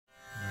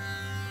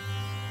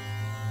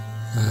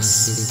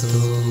Asito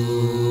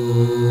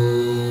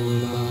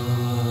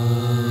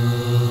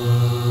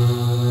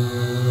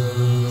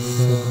ma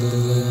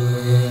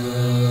sadgamaya.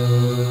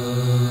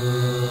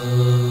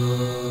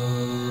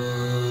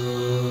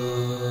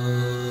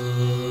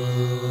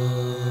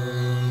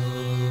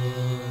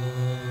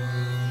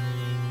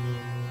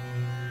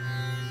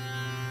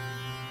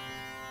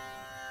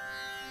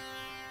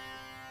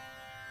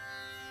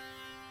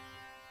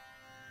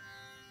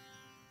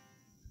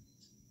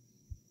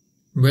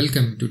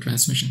 Welcome to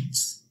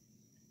Transmissions.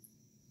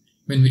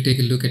 When we take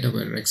a look at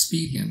our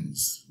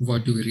experience,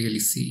 what do we really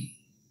see?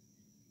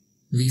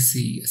 We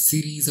see a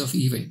series of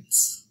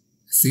events,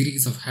 a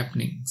series of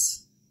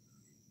happenings.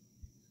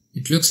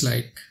 It looks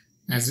like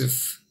as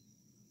if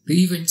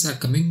the events are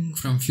coming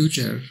from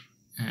future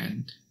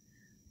and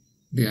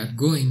they are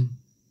going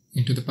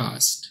into the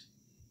past.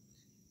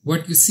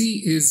 What we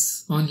see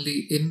is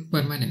only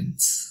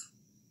impermanence.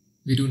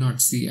 We do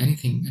not see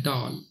anything at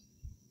all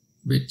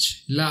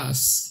which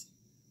lasts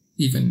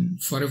even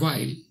for a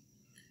while.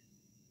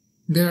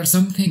 There are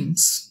some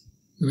things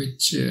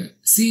which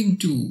seem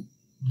to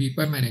be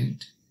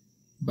permanent,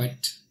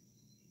 but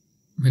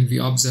when we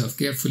observe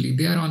carefully,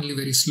 they are only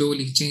very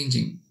slowly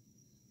changing.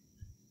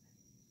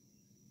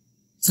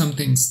 Some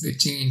things, they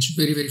change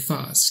very, very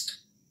fast,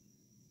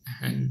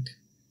 and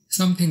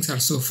some things are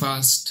so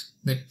fast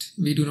that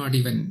we do not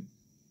even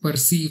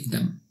perceive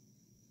them.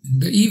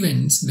 The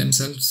events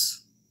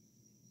themselves,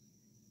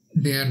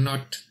 they are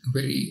not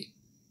very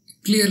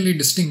clearly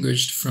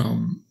distinguished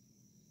from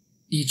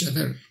each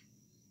other.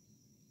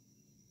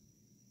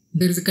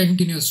 There is a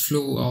continuous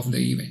flow of the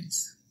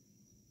events.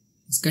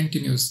 It's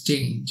continuous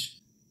change.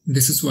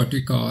 This is what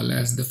we call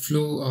as the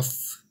flow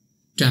of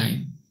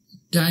time.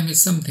 Time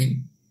is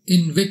something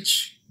in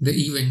which the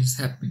events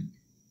happen.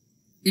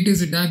 It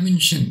is a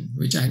dimension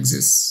which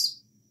exists,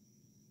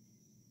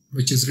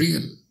 which is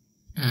real,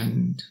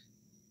 and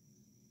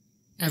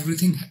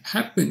everything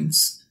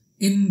happens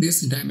in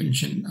this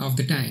dimension of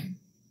the time.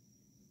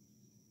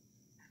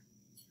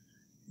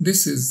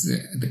 This is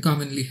the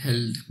commonly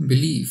held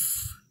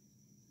belief,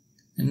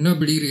 and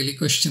nobody really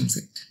questions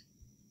it.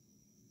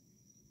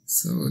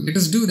 So let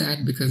us do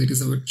that, because it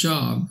is our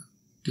job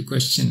to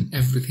question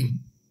everything.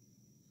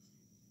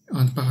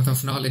 On the path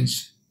of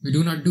knowledge, we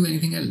do not do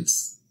anything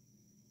else.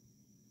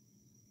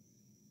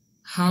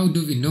 How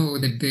do we know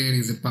that there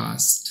is a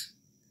past?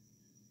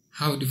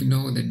 How do we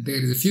know that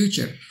there is a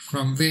future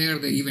from where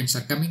the events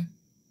are coming,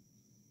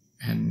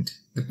 and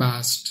the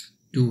past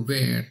to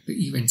where the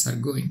events are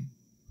going?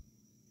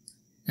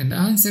 And the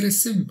answer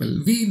is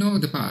simple. We know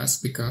the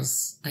past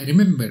because I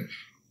remember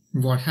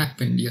what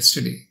happened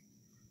yesterday,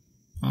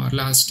 or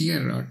last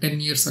year, or 10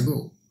 years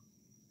ago.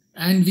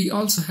 And we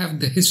also have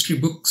the history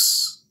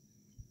books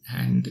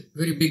and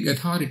very big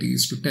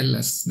authorities to tell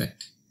us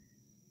that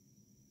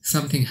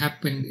something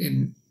happened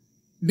in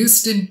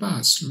distant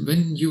past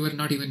when you were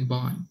not even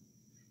born.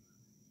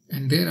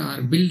 And there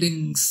are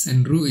buildings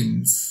and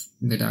ruins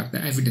that are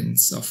the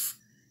evidence of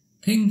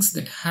things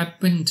that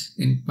happened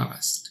in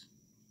past.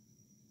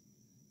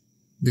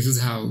 This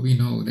is how we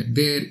know that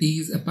there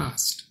is a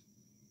past.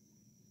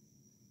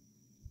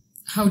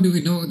 How do we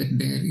know that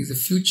there is a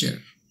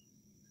future?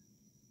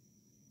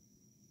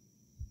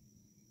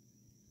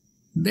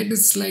 That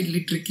is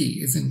slightly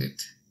tricky, isn't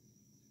it?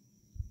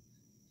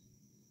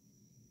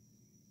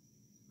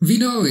 We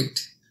know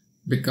it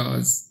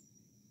because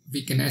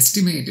we can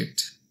estimate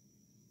it.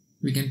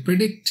 We can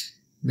predict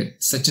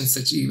that such and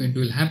such event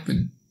will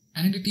happen,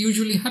 and it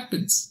usually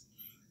happens.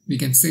 We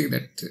can say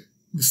that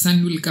the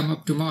sun will come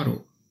up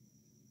tomorrow,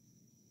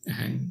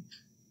 and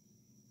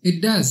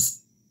it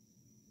does.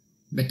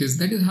 That is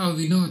how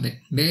we know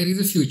that there is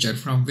a future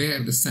from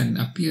where the sun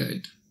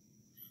appeared.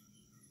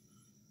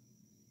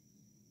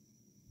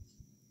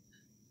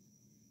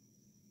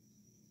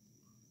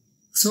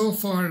 So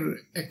for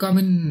a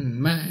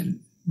common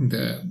man,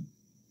 the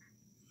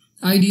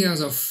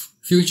ideas of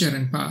future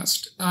and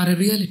past are a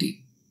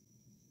reality.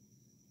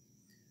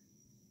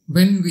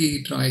 When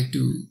we try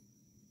to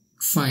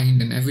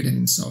find an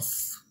evidence of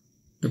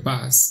the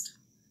past,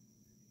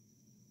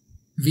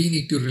 we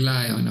need to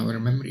rely on our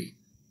memory.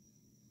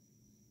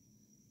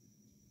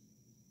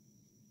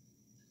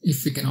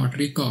 If we cannot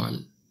recall,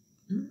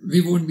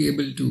 we won't be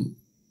able to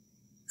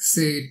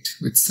say it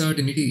with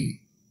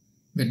certainty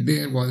that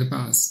there was a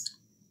past.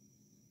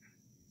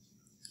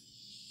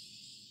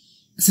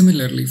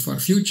 Similarly, for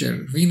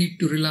future, we need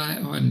to rely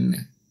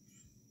on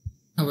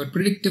our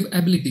predictive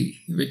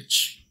ability,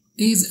 which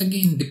is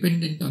again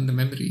dependent on the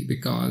memory,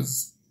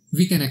 because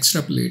we can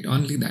extrapolate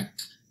only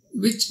that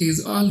which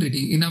is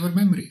already in our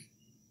memory.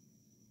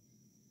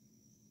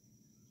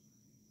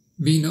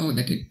 We know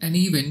that an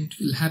event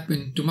will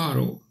happen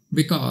tomorrow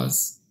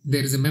because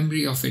there is a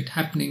memory of it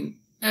happening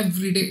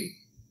every day.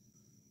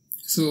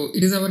 So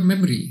it is our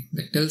memory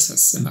that tells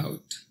us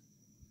about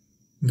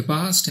the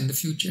past and the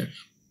future.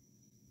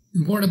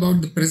 What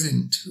about the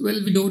present?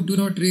 Well, we do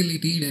not really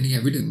need any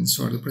evidence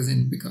for the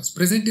present, because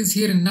present is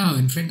here and now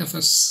in front of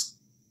us.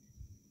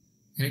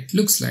 And it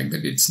looks like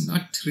that it's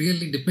not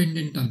really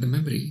dependent on the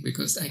memory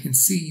because I can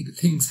see the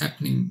things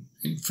happening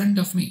in front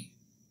of me.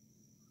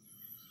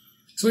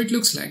 So it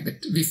looks like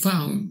that we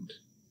found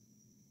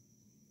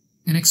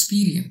an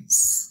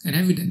experience, an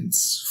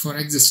evidence for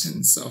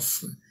existence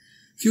of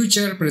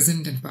future,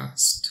 present and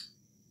past.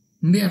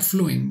 And they are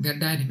flowing, they are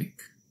dynamic.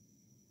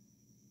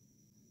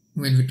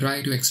 When we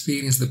try to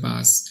experience the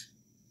past,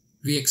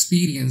 we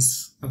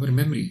experience our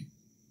memory.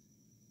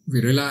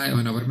 We rely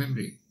on our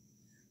memory.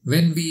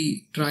 When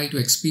we try to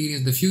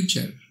experience the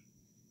future,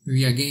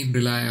 we again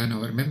rely on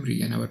our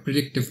memory and our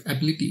predictive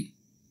ability.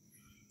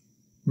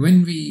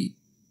 When we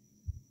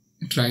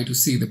try to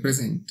see the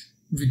present,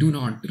 we do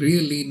not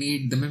really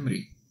need the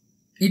memory.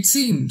 It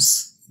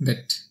seems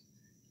that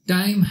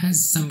time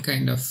has some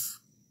kind of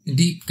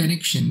deep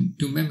connection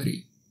to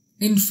memory.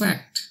 In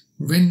fact,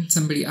 when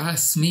somebody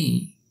asks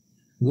me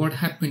what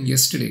happened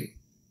yesterday,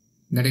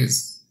 that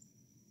is,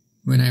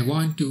 when I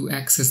want to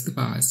access the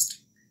past,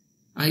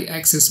 I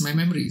access my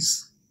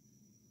memories.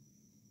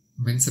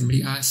 When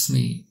somebody asks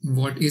me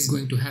what is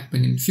going to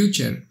happen in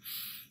future,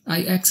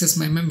 I access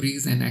my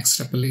memories and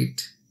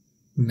extrapolate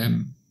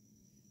them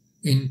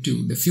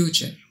into the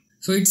future.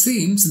 So it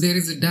seems there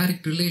is a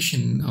direct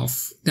relation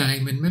of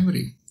time and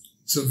memory.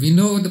 So we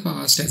know the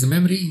past as a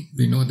memory,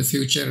 we know the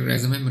future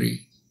as a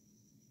memory.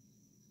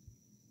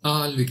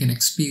 All we can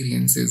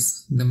experience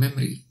is the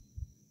memory.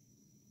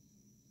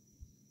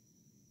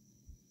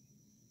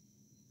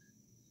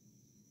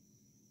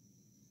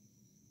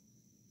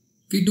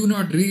 We do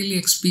not really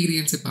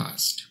experience a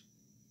past.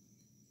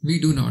 We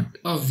do not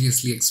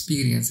obviously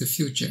experience a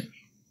future.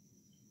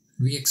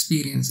 We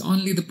experience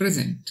only the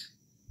present.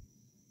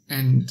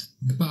 And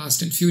the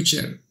past and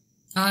future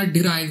are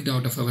derived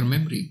out of our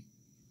memory.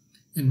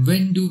 And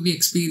when do we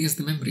experience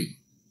the memory?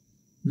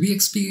 We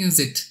experience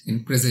it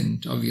in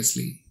present,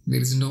 obviously.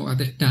 There is no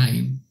other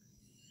time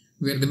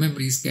where the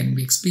memories can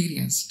be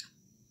experienced.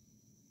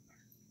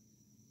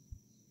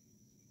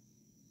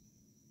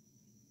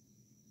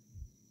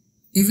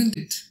 Isn't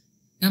it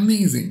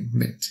amazing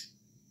that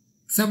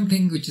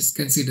something which is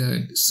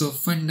considered so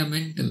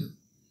fundamental,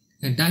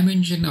 a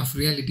dimension of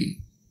reality,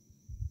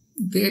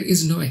 there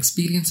is no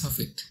experience of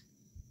it?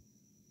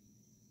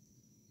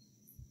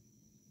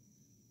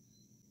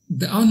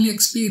 The only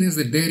experience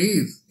that there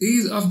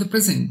is of the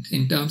present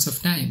in terms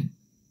of time.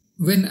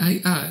 When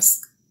I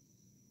ask,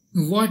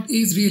 what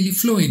is really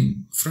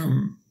flowing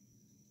from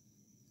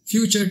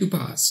future to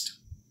past,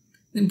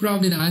 then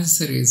probably the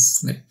answer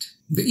is that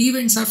the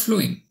events are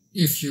flowing.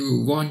 If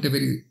you want a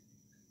very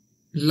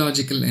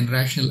logical and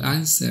rational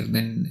answer,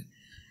 then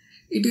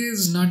it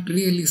is not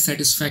really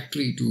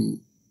satisfactory to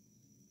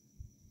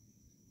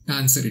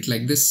answer it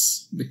like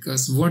this,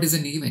 because what is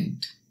an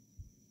event?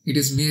 It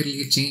is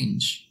merely a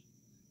change.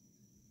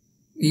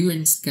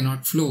 Events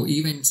cannot flow.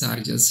 Events are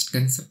just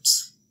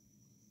concepts.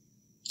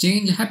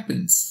 Change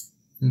happens.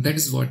 And that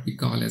is what we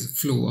call as a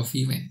flow of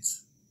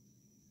events.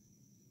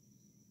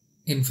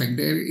 In fact,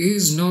 there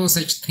is no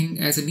such thing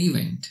as an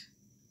event.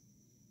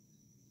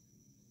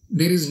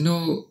 There is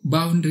no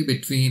boundary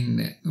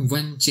between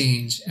one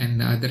change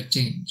and the other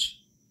change.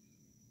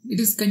 It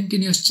is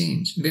continuous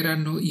change. There are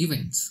no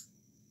events.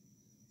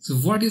 So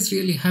what is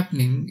really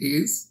happening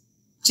is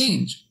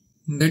change.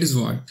 That is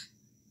what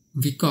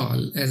we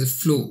call as a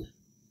flow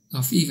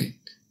of event.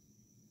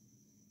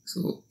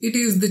 So it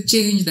is the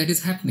change that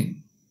is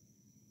happening.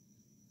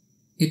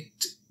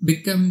 It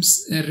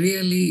becomes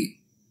really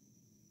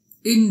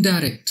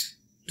indirect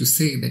to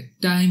say that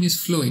time is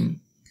flowing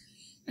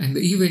and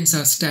the events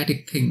are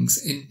static things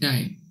in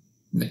time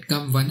that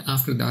come one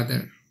after the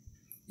other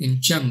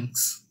in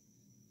chunks.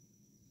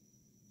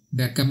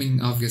 They are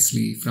coming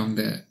obviously from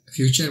the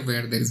future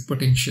where there is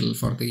potential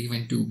for the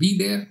event to be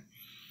there.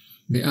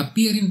 They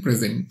appear in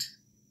present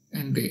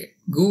and they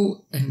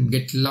go and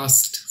get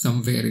lost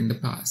somewhere in the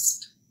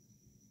past.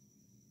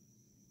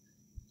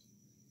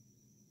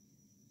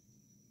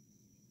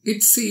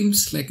 It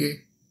seems like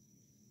a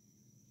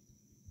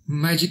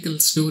magical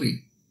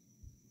story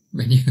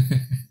when you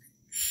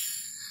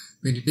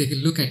when you take a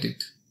look at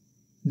it.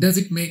 Does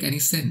it make any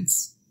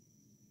sense?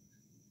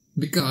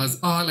 Because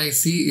all I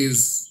see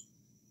is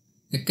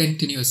a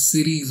continuous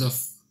series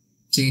of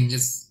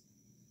changes.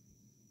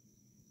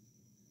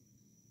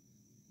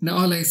 Now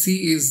all I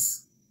see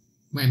is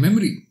my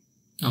memory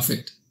of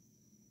it.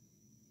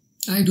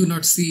 I do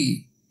not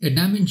see a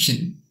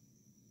dimension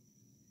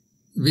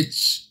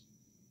which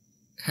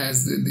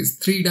has these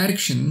three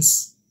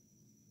directions: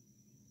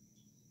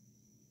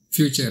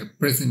 future,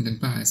 present and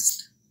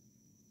past.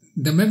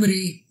 The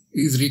memory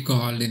is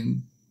recalled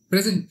in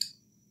present.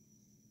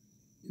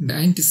 The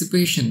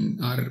anticipation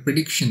or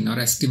prediction or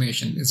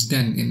estimation is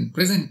done in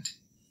present.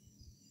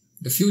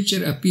 The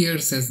future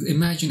appears as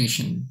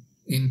imagination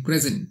in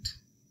present.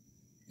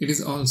 It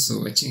is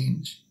also a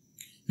change.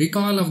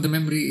 Recall of the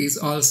memory is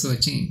also a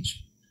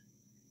change.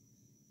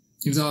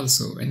 It is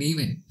also an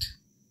event.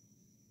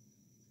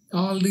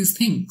 All these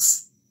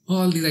things,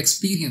 all these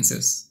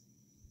experiences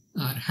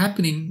are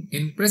happening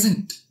in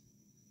present.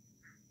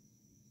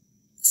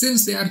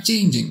 Since they are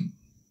changing,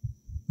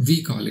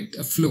 We call it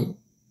a flow.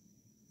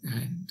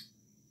 And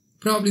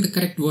probably the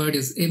correct word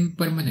is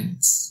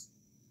impermanence.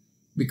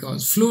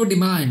 Because flow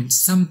demands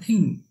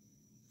something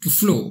to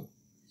flow.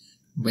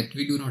 But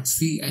we do not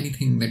see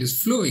anything that is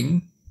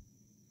flowing.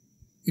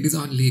 It is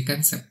only a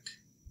concept.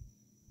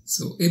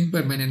 So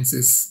impermanence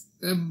is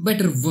a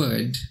better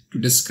word to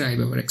describe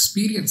our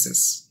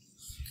experiences.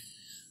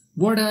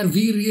 What are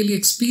we really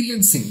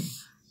experiencing?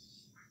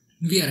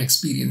 We are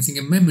experiencing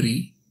a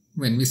memory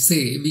when we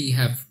say we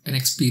have an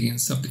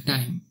experience of the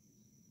time.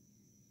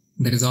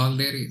 That is all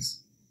there is.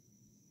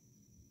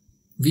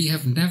 We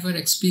have never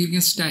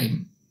experienced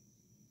time.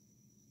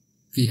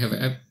 We have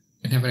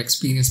never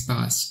experienced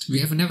past. We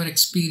have never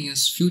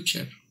experienced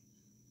future.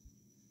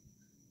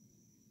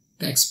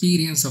 The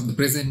experience of the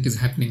present is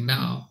happening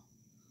now.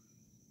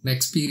 The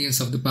experience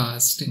of the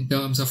past in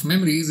terms of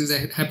memories is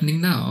happening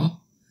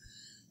now.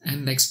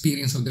 And the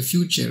experience of the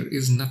future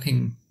is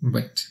nothing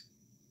but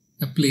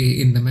a play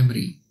in the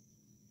memory.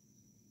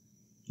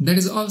 That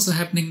is also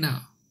happening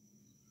now.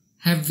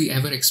 Have we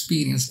ever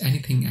experienced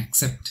anything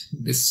except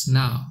this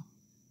now?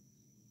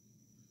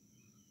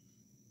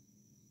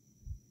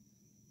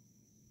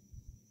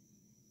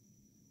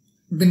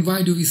 Then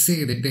why do we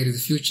say that there is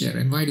a future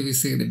and why do we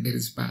say that there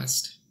is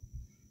past?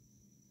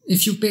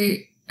 If you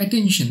pay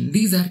attention,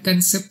 these are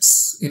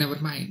concepts in our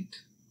mind,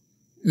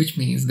 which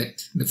means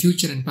that the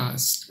future and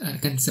past are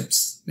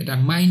concepts that our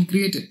mind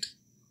created.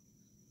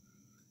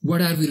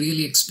 What are we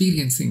really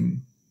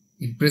experiencing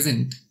in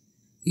present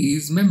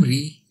is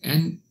memory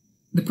and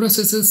the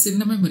processes in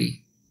the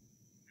memory.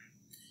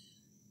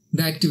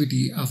 The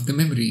activity of the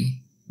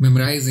memory,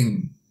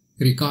 memorizing,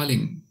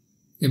 recalling,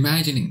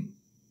 imagining.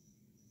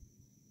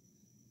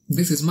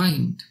 This is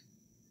mind.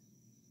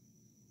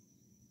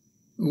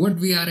 What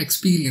we are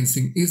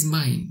experiencing is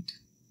mind.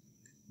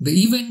 The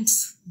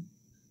events,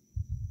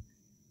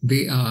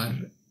 they are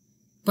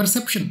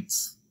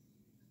perceptions.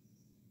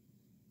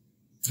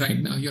 Right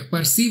now you're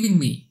perceiving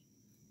me.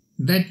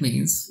 That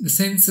means the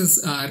senses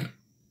are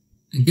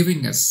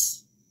giving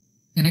us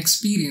an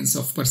experience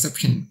of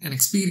perception, an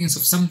experience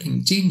of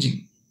something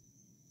changing.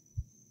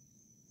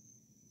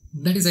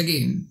 That is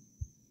again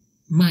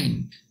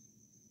mind.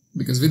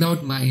 Because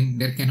without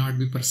mind, there cannot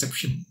be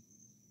perception.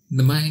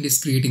 The mind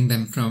is creating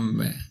them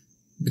from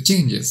the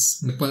changes,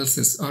 the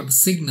pulses or the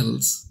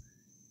signals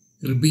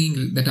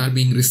that are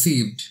being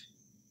received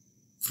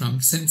from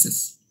the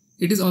senses.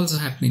 It is also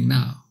happening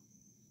now.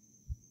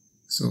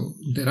 So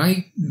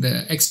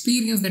the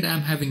experience that I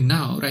am having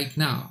now, right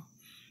now,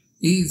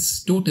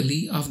 is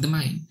totally of the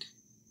mind.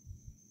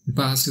 The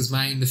past is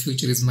mind, the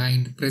future is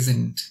mind, the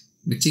present,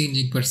 the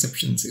changing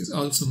perceptions is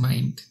also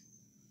mind.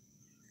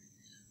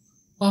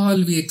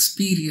 All we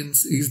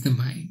experience is the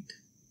mind.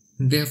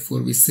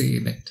 Therefore, we say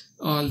that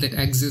all that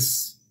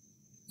exists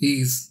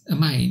is a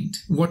mind.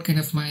 What kind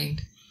of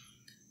mind?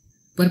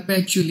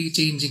 Perpetually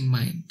changing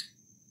mind.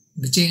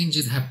 The change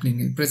is happening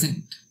in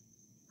present.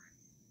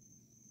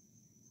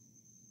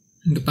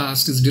 The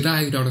past is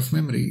derived out of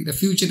memory. The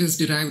future is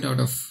derived out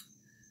of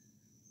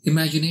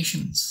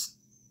imaginations.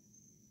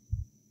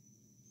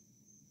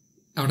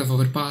 Out of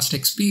our past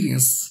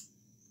experience,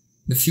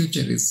 the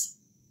future is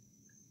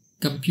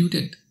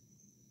computed.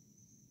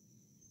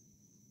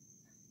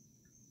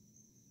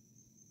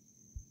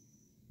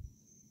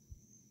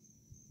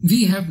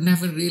 We have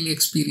never really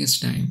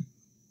experienced time.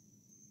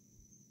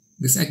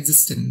 This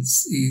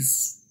existence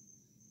is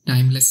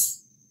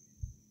timeless.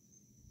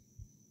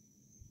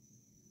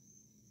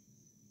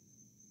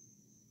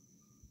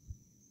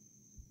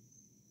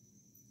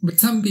 But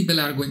some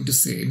people are going to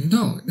say,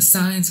 no,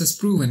 science has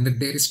proven that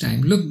there is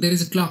time. Look, there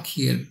is a clock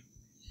here.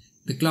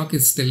 The clock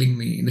is telling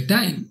me the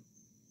time.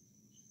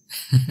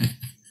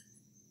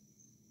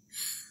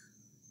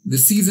 The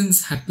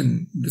seasons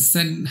happen, the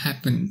sun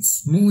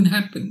happens, moon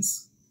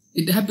happens.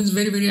 It happens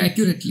very, very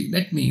accurately.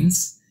 That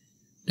means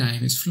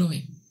time is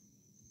flowing.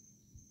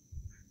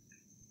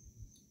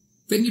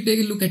 When you take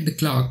a look at the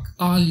clock,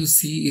 all you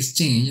see is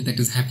change that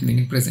is happening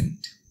in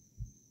present.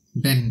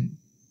 Then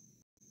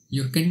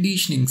your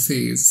conditioning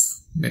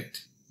says that,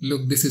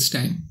 look, this is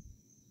time.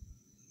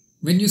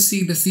 When you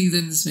see the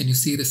seasons, when you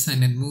see the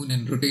sun and moon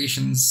and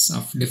rotations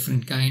of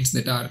different kinds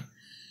that are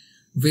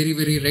very,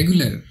 very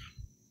regular,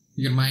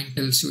 your mind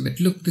tells you that,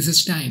 look, this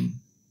is time.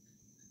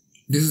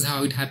 This is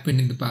how it happened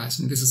in the past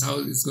and this is how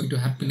it's going to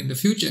happen in the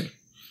future.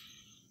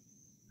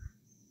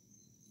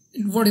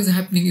 And what is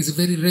happening is a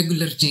very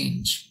regular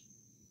change.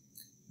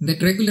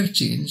 That regular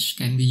change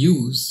can be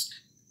used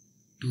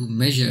to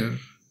measure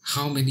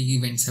how many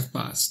events have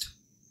passed,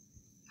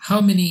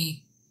 how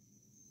many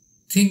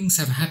things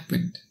have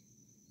happened,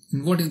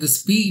 and what is the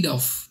speed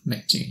of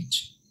that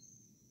change.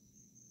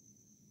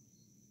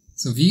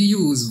 So we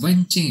use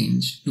one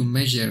change to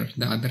measure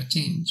the other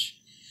change.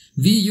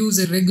 We use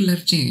a regular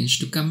change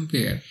to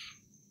compare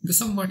the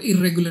somewhat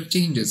irregular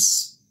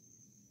changes.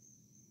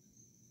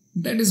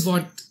 That is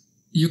what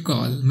you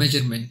call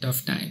measurement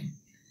of time.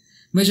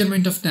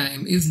 Measurement of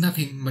time is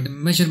nothing but a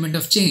measurement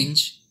of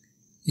change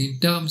in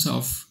terms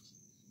of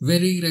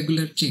very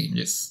regular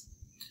changes.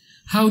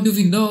 How do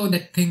we know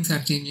that things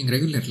are changing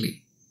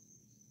regularly?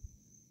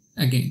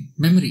 again.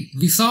 Memory,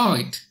 we saw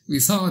it. We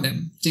saw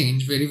them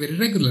change very, very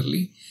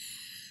regularly.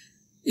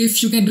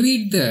 If you can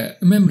read the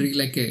memory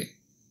like a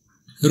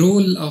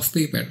roll of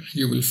paper,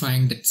 you will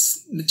find that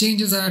the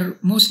changes are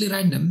mostly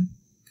random,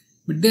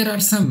 but there are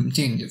some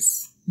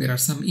changes. There are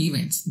some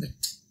events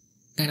that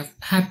kind of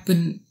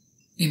happen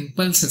in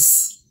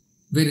pulses,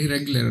 very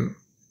regular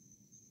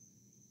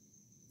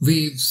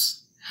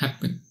waves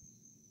happen.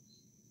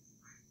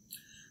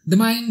 The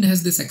mind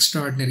has this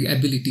extraordinary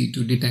ability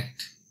to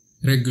detect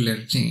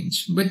regular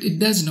change, but it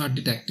does not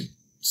detect it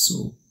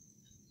so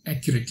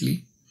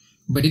accurately.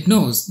 But it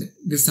knows that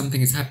this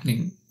something is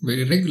happening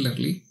very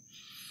regularly.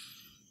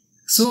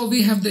 So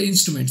we have the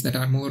instruments that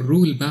are more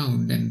rule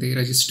bound and they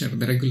register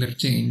the regular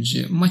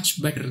change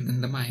much better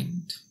than the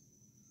mind.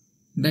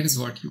 That is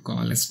what you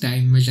call as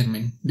time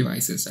measurement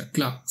devices or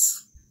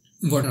clocks.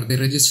 What are they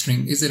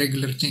registering is a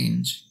regular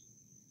change.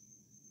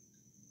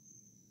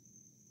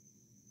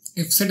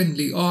 If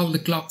suddenly all the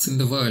clocks in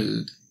the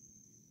world,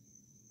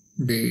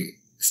 they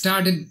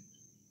started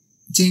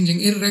changing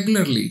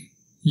irregularly,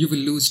 you will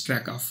lose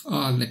track of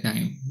all the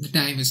time. The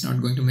time is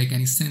not going to make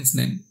any sense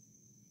then.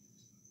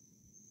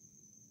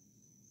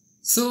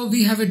 So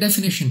we have a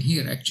definition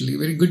here, actually, a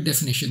very good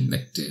definition,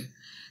 that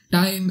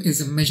time is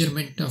a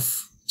measurement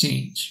of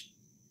change.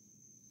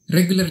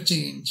 Regular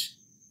change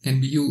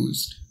can be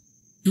used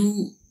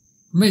to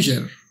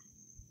measure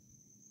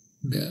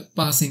the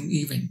passing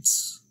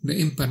events, the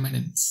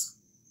impermanence.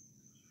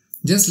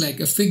 Just like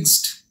a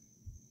fixed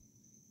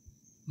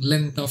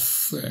length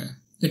of,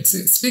 let's say,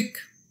 stick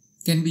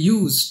can be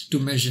used to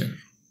measure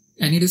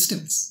any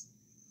distance.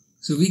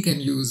 So we can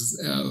use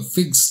a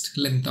fixed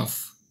length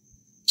of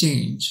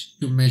change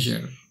to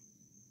measure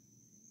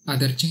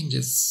other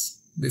changes.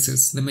 This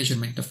is the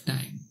measurement of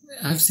time.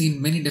 I've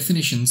seen many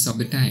definitions of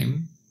the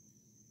time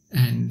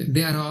and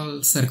they are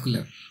all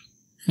circular.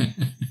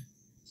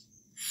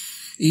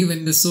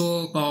 Even the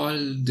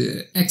so-called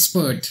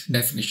expert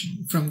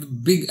definition from the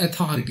big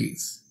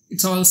authorities,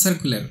 it's all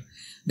circular.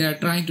 They are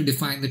trying to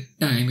define the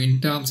time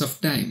in terms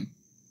of time,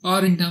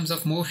 or in terms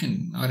of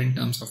motion, or in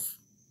terms of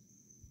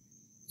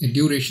a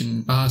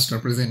duration, past or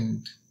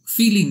present,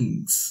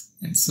 feelings,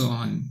 and so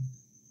on.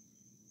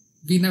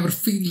 We never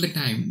feel the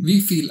time. We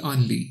feel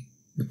only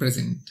the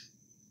present.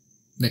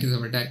 That is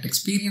our direct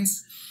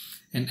experience,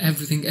 and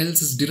everything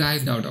else is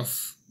derived out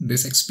of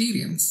this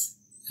experience,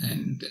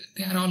 and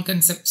they are all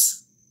concepts.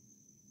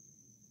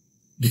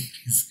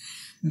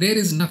 There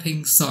is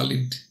nothing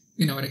solid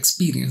in our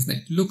experience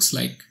that looks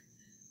like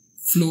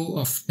flow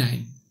of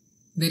time.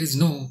 There is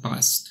no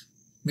past.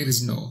 There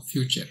is no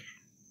future.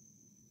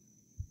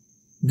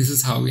 This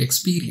is how we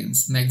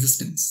experience the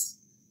existence.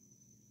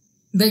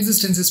 The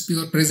existence is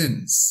pure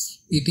presence.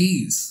 It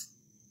is.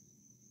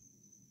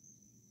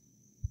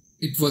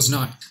 It was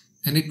not,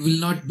 and it will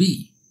not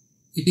be.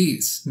 It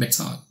is. That's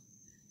all.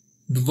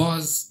 The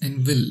was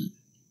and will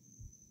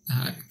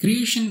are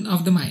creation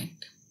of the mind.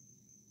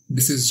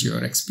 This is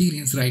your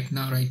experience right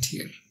now, right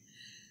here.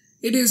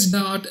 It is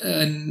not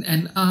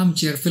an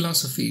armchair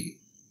philosophy.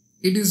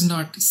 It is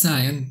not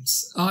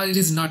science, or it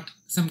is not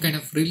some kind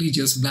of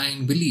religious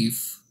blind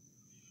belief.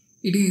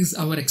 It is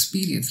our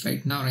experience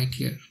right now, right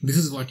here. This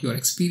is what you are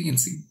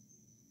experiencing.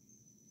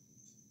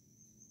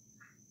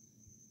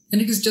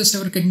 And it is just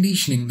our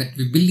conditioning that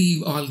we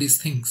believe all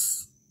these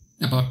things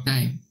about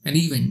time and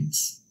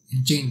events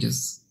and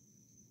changes.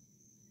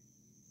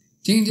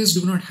 Changes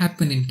do not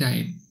happen in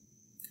time.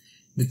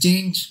 The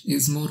change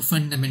is more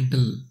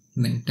fundamental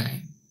than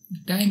time.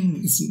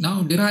 Time is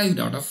now derived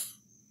out of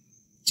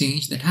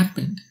change that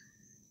happened.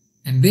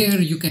 And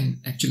there you can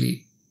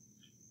actually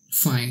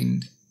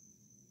find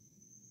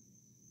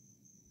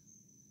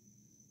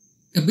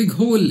a big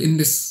hole in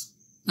this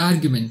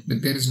argument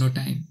that there is no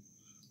time.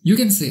 You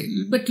can say,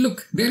 but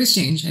look, there is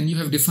change, and you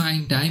have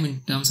defined time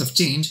in terms of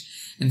change,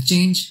 and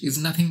change is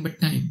nothing but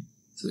time.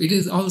 So it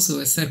is also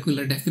a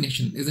circular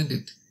definition, isn't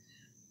it?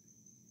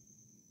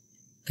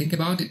 Think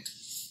about it.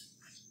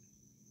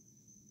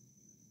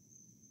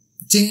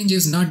 Change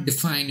is not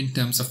defined in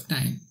terms of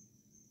time.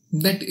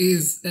 That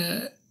is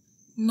a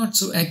not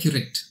so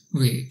accurate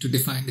way to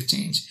define the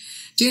change.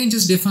 Change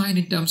is defined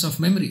in terms of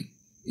memory.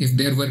 If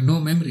there were no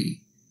memory,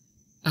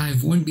 I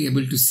won't be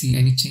able to see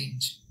any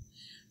change.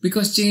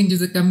 Because change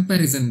is a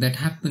comparison that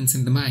happens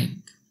in the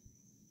mind.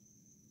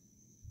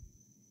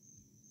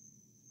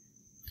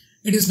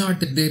 It is not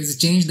that there is a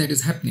change that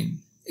is happening.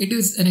 It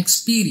is an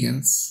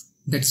experience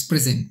that is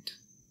present.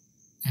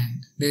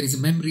 And there is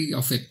a memory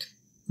of it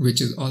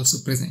which is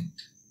also present.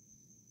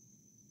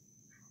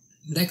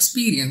 The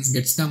experience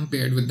gets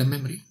compared with the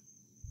memory,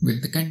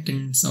 with the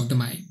contents of the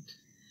mind.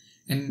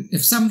 And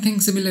if something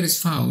similar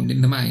is found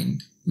in the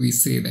mind, we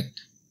say that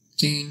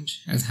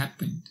change has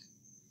happened.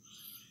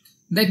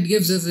 That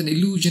gives us an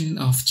illusion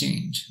of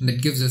change.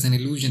 That gives us an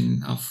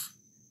illusion of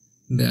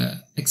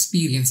the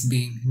experience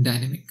being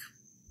dynamic.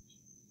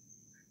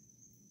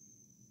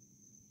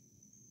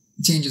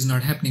 Change is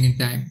not happening in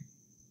time.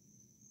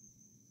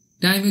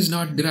 Time is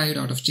not derived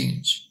out of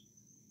change.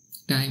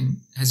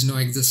 Time has no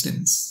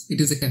existence.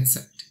 It is a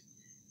concept.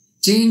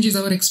 Change is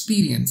our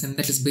experience, and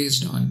that is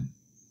based on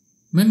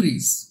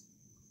memories.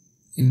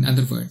 In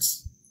other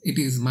words, it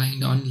is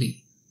mind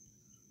only.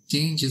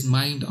 Change is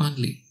mind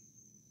only.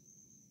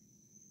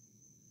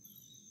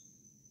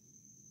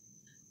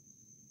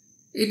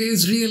 It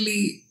is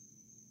really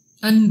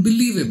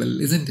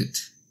unbelievable, isn't it?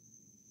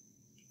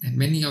 And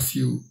many of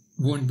you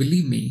won't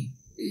believe me.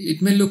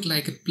 It may look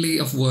like a play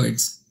of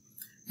words.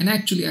 And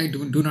actually, I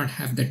do not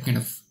have that kind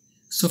of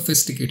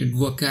sophisticated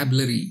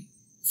vocabulary,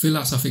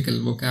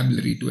 philosophical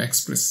vocabulary to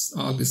express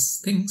all these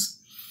things.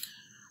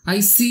 I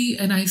see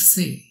and I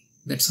say.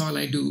 That's all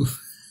I do.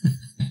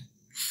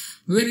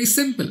 Very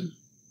simple.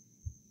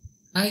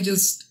 I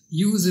just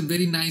use a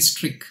very nice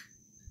trick.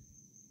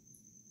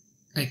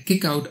 I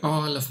kick out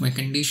all of my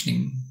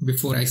conditioning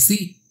before I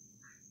see.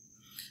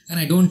 And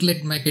I don't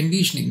let my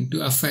conditioning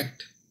to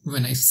affect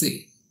when I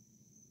say.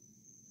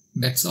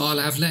 That's all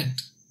I've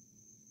learned.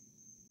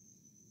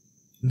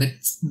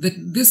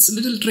 This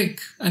little trick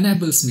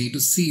enables me to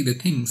see the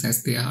things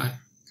as they are,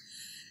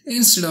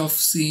 instead of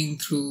seeing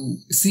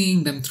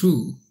them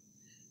through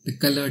the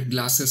colored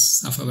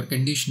glasses of our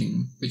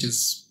conditioning, which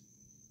is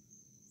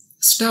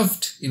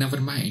stuffed in our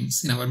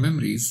minds, in our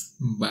memories,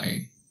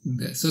 by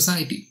the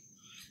society,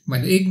 by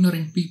the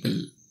ignorant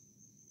people,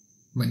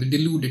 by the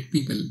deluded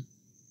people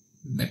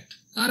that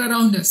are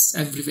around us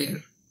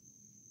everywhere.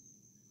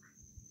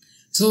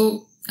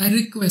 So I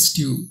request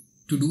you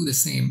to do the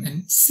same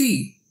and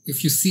see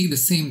if you see the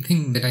same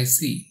thing that I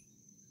see.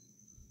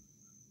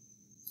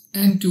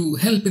 And to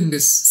help in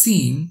this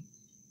seeing,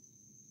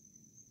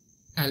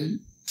 I'll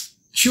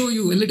show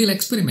you a little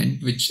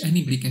experiment which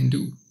anybody can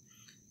do.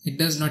 It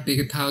does not take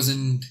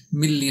 $1,000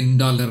 million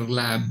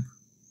lab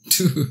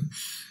to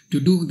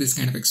do this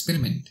kind of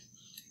experiment.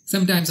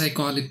 Sometimes I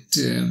call it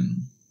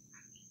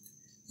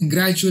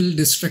gradual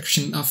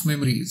destruction of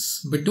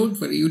memories. But don't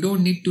worry, you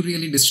don't need to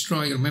really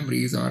destroy your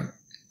memories or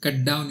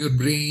cut down your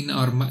brain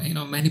or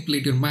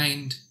manipulate your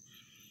mind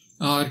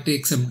or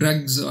take some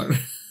drugs or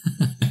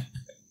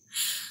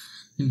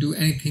do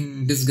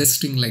anything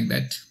disgusting like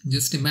that.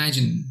 Just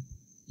imagine.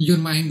 Your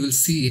mind will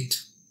see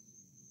it.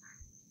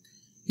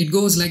 It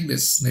goes like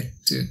this,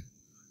 that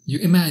you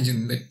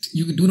imagine that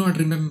you do not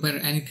remember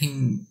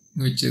anything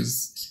which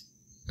is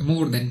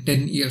more than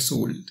 10 years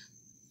old.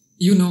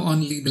 You know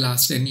only the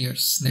last 10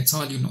 years. That's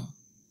all you know.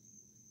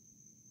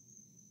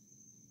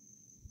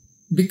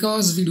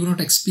 Because we do not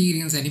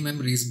experience any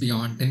memories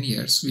beyond 10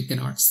 years, we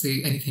cannot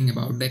say anything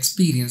about the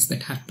experience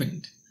that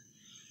happened.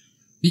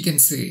 We can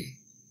say,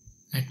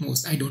 at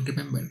most, I don't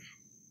remember.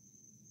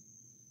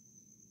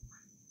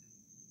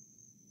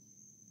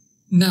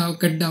 Now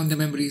cut down the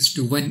memories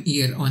to 1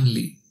 year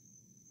only.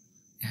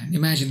 And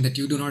imagine that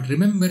you do not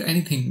remember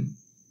anything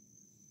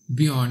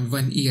beyond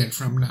 1 year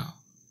from now.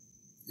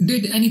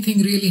 Did anything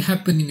really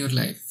happen in your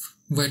life?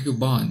 Were you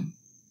born?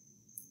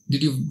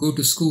 Did you go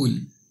to school?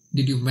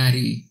 Did you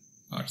marry?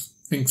 Or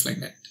things like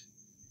that.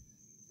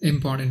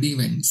 Important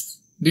events.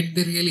 Did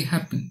they really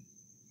happen?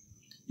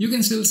 You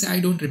can still say, I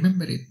don't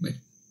remember it, but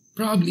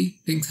probably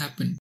things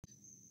happened.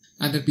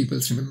 Other people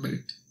remember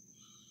it.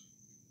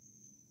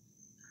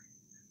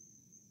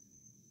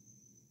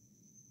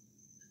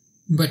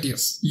 But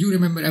yes, you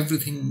remember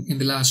everything in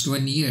the last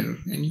 1 year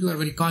and you are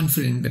very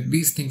confident that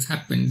these things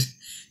happened.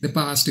 The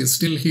past is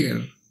still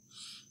here.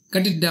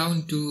 Cut it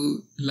down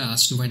to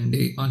last 1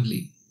 day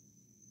only.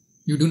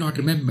 You do not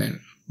remember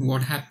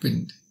what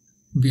happened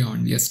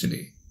beyond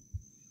yesterday.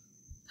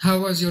 How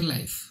was your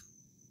life?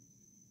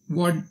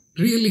 What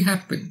really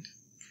happened?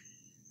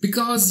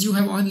 Because you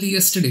have only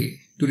yesterday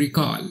to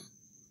recall,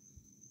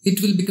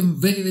 it will become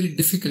very, very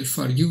difficult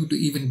for you to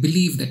even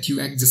believe that you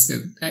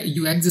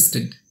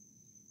existed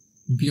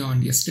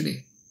beyond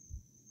yesterday.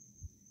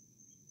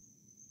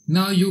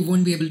 Now you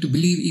won't be able to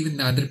believe even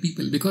the other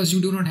people because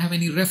you do not have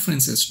any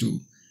references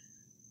to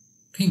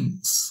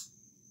things,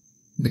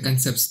 the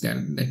concepts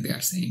that they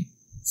are saying.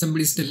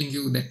 Somebody is telling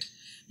you that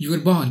you were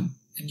born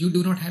and you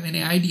do not have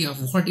any idea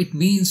of what it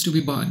means to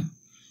be born.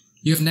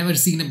 You have never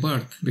seen a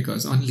birth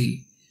because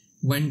only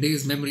 1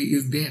 day's memory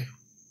is there.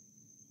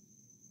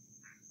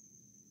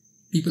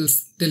 People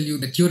tell you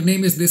that your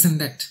name is this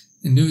and that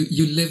and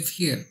you live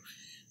here.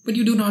 But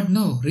you do not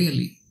know,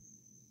 really.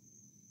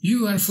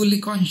 You are fully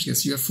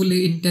conscious, you are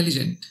fully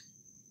intelligent.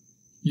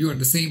 You are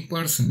the same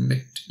person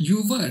that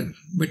you were,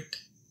 but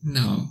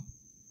now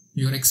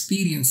you are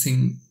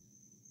experiencing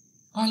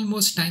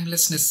almost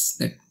timelessness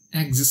that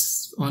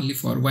exists only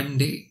for 1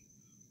 day.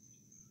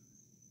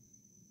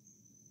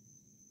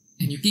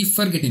 And you keep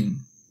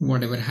forgetting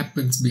whatever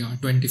happens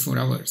beyond 24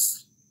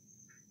 hours.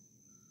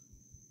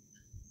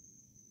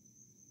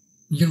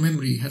 Your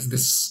memory has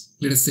this,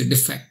 let us say,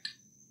 defect.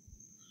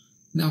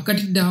 Now cut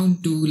it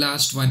down to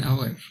last 1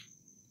 hour.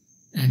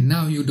 And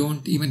now you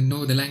don't even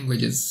know the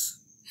languages.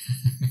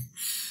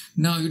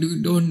 Now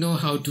you don't know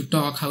how to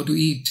talk, how to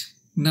eat.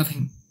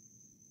 Nothing.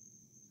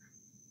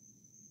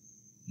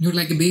 You're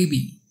like a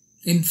baby,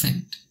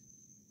 infant,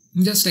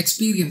 just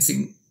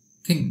experiencing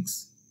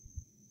things.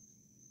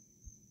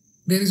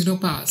 There is no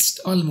past,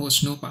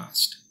 almost no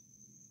past.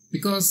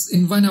 Because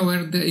in 1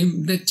 hour,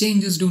 the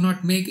changes do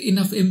not make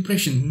enough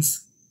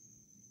impressions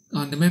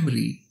on the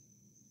memory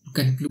to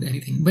conclude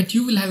anything. But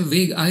you will have a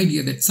vague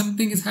idea that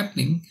something is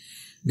happening.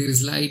 There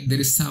is light, there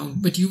is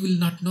sound, but you will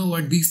not know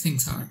what these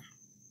things are.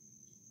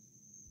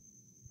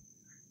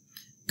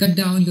 Cut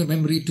down your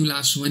memory to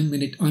last 1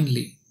 minute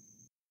only.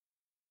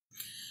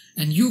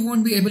 And you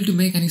won't be able to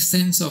make any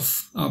sense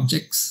of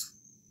objects.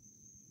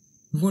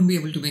 You won't be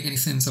able to make any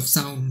sense of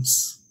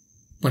sounds,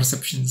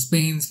 perceptions,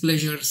 pains,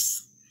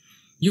 pleasures.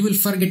 You will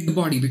forget the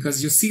body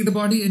because you see the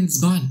body and it's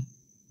gone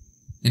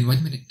in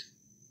 1 minute.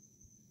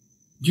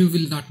 You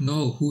will not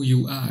know who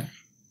you are,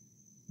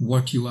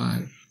 what you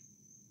are.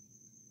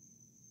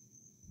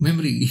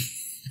 Memory.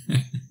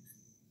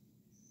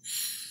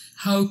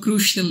 How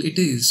crucial it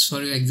is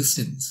for your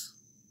existence.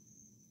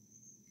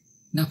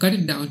 Now cut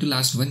it down to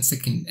last 1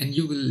 second and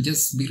you will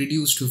just be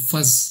reduced to a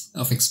fuzz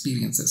of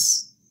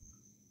experiences.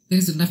 There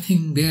is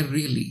nothing there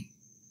really.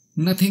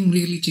 Nothing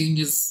really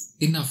changes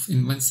enough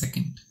in 1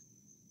 second.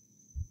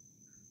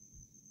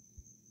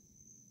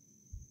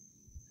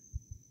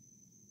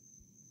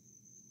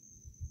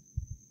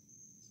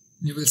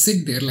 You will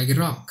sit there like a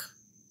rock.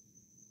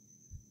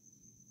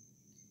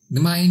 The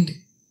mind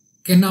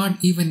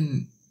cannot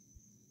even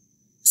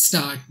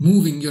start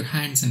moving your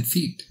hands and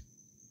feet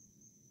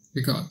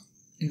because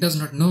it does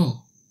not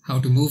know how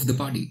to move the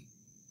body.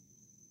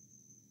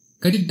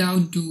 Cut it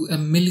down to a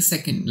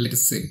millisecond, let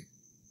us say.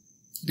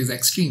 It is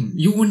extreme.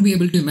 You won't be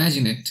able to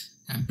imagine it,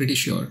 I'm pretty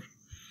sure.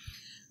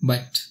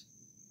 But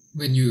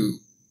when you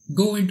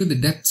go into the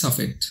depths of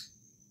it,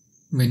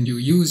 when you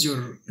use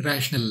your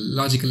rational,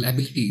 logical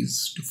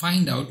abilities to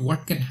find out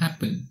what can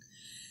happen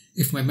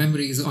if my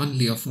memory is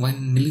only of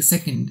 1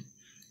 millisecond,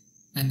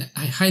 and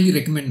I highly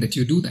recommend that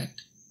you do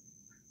that,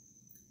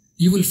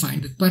 you will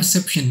find that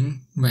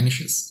perception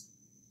vanishes.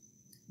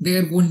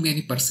 There won't be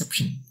any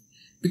perception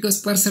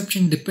because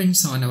perception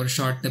depends on our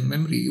short-term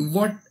memory.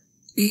 What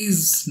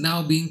is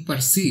now being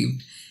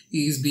perceived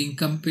is being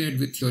compared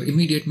with your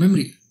immediate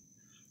memory.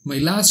 My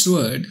last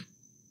word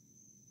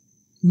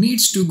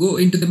needs to go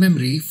into the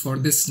memory for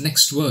this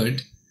next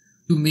word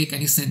to make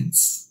any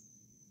sense.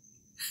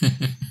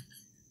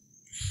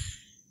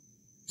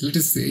 Let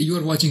us say you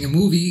are watching a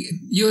movie,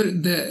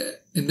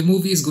 the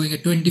movie is going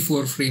at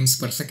 24 frames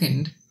per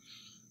second.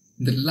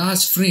 The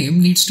last frame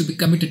needs to be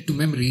committed to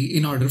memory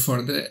in order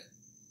for the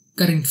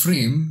current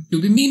frame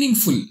to be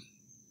meaningful.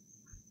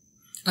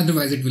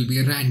 Otherwise, it will be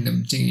a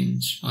random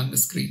change on the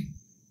screen.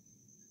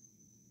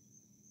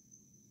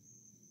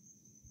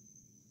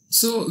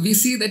 So we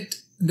see that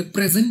the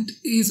present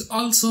is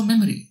also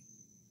memory.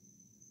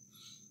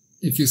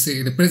 If you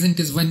say the present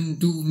is 1-2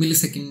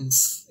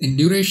 milliseconds in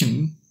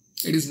duration,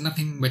 it is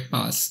nothing but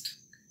past.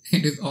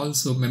 It is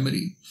also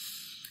memory.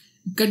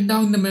 Cut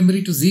down the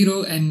memory to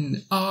 0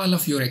 and all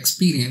of your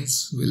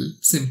experience will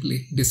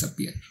simply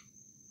disappear.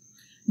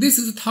 This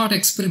is a thought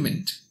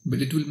experiment,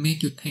 but it will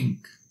make you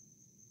think.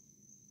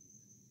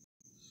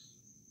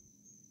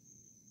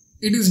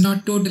 It is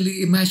not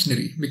totally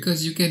imaginary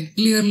because you can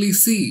clearly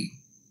see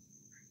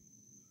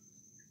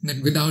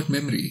that without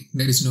memory,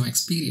 there is no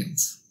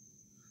experience.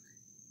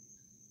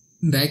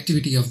 The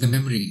activity of the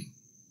memory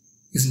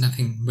is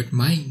nothing but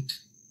mind.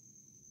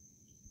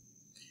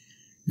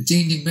 The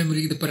changing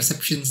memory, the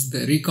perceptions,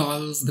 the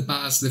recalls, the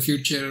past, the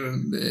future,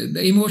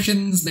 the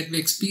emotions that we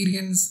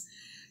experience,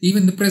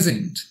 even the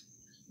present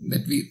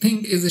that we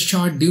think is a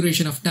short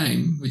duration of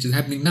time, which is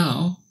happening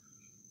now,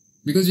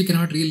 because we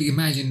cannot really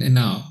imagine a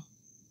now.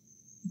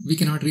 We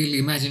cannot really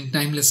imagine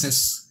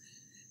timelessness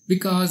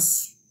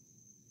because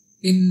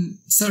in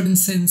certain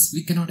sense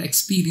we cannot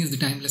experience the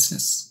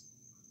timelessness.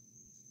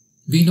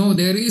 We know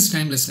there is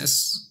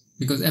timelessness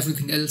because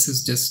everything else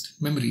is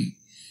just memory.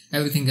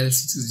 Everything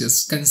else is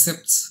just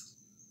concepts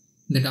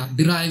that are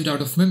derived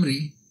out of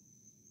memory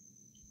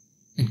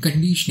and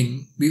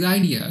conditioning these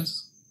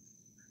ideas.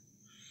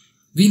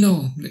 We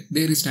know that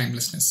there is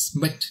timelessness,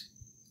 but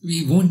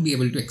we won't be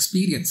able to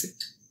experience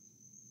it.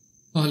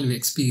 All we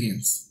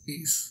experience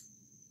is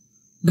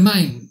the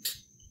mind,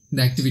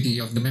 the activity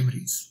of the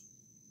memories.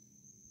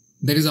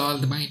 That is all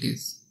the mind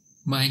is.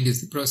 Mind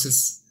is the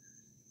process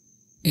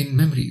in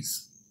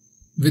memories.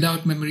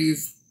 Without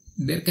memories,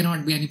 there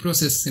cannot be any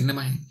process in the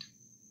mind.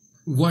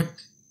 What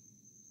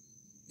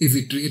is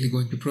it really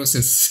going to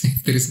process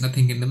if there is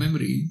nothing in the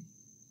memory?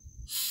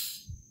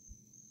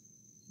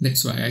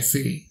 That's why I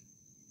say,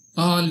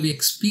 all we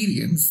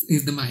experience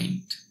is the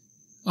mind.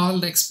 All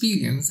the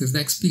experience is the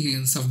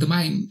experience of the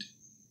mind.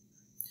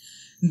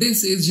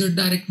 This is your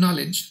direct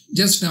knowledge.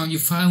 Just now you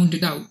found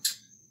it out.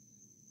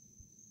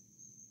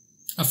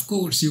 Of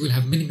course, you will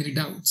have many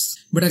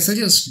doubts. But I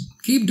suggest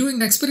keep doing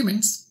the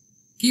experiments.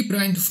 Keep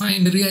trying to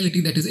find a reality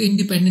that is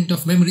independent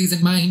of memories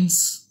and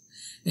minds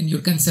and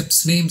your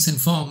concepts, names and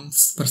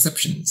forms,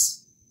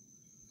 perceptions.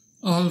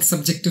 All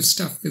subjective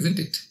stuff, isn't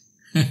it?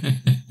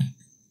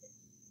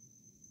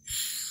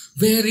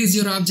 Where is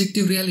your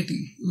objective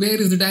reality?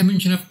 Where is the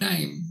dimension of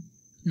time?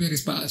 Where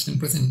is past and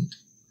present?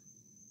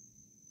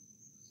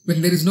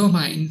 When there is no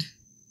mind,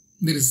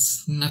 there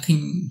is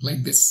nothing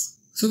like this.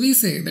 So we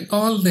say that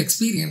all the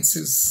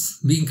experiences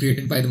being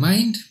created by the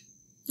mind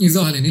is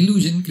all an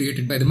illusion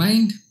created by the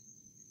mind.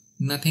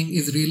 Nothing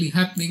is really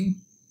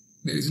happening.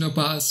 There is no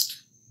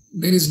past.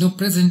 There is no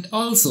present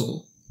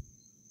also.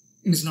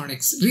 It is not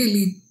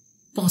really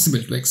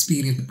possible to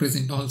experience the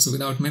present also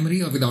without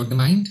memory or without the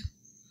mind.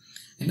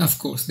 And of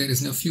course, there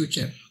is no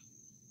future.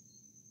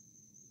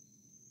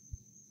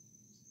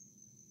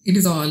 It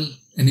is all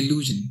an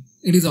illusion.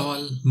 It is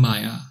all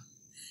Maya.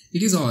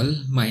 It is all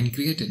mind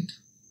created.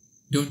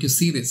 Don't you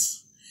see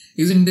this?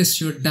 Isn't this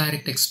your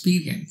direct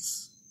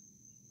experience?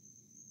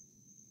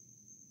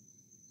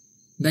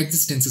 The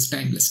existence is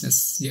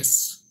timelessness,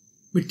 yes,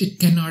 but it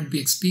cannot be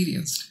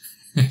experienced.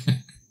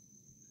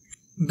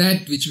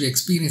 That which we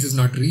experience is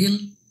not real.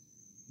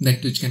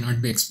 That which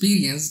cannot be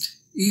experienced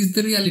is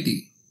the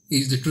reality,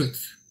 is the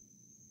truth.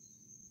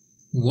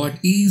 What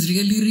is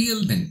really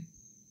real then?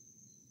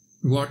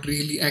 What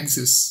really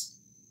exists?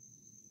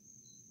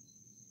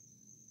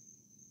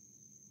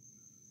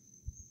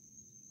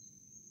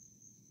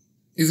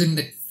 Isn't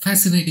that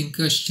fascinating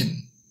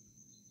question?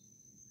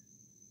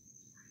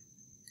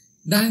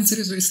 The answer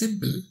is very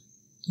simple.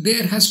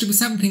 There has to be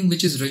something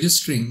which is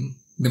registering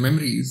the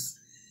memories.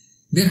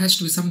 There has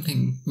to be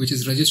something which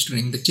is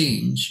registering the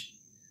change.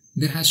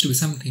 There has to be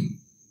something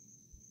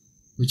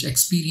which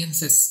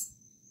experiences.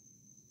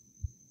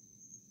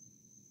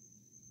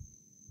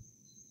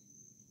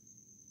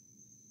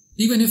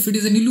 Even if it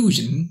is an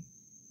illusion,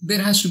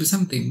 there has to be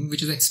something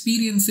which is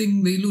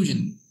experiencing the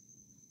illusion.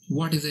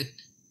 What is it?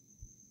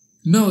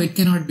 No, it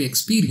cannot be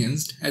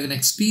experienced as an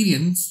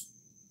experience.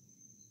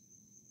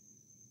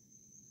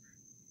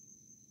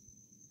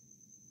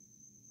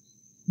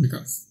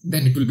 Because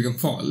then it will become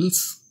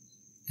false.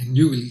 And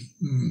you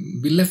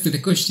will be left with a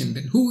question,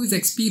 then who is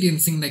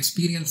experiencing the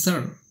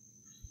experiencer?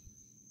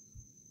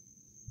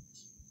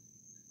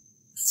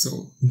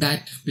 So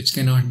that which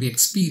cannot be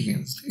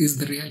experienced is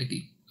the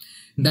reality.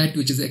 That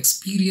which is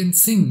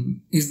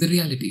experiencing is the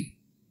reality.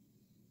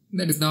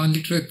 That is the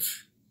only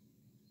truth.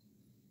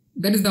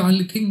 That is the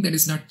only thing that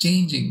is not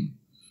changing.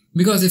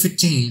 Because if it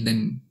changed,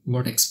 then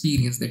what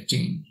experience that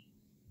change?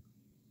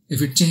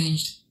 If it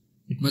changed,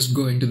 it must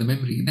go into the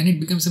memory. Then it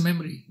becomes a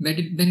memory. Then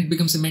it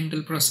becomes a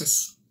mental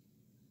process.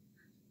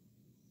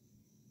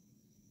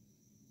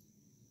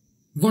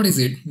 What is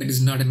it that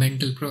is not a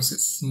mental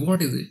process?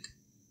 What is it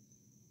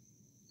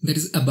that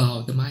is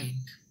above the mind?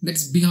 That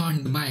is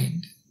beyond the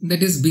mind?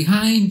 That is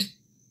behind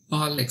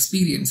all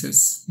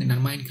experiences that our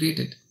mind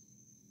created?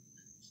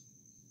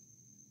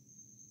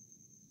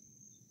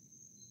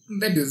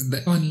 That is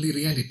the only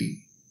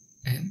reality.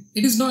 And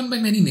it is known by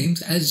many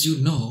names, as you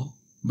know,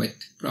 but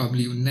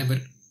probably you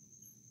never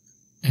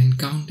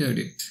encountered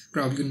it.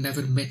 Probably you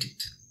never met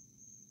it.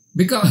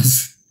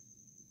 Because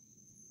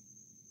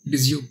it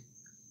is you.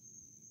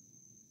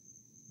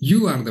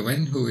 You are the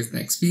one who is the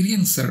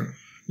experiencer.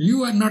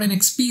 You are not an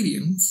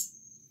experience.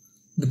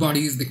 The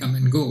bodies, they come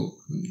and go.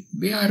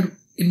 They are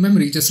in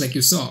memory just like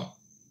you saw.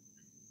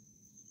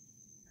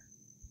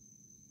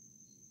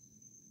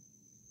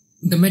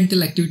 The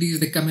mental activities,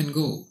 they come and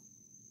go.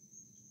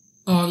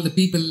 All the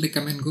people, they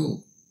come and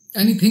go.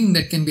 Anything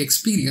that can be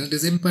experienced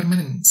is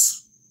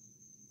impermanence.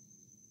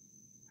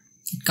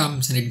 It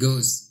comes and it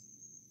goes.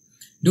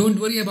 Don't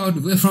worry about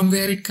from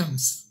where it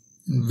comes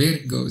and where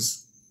it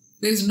goes.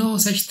 There is no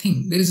such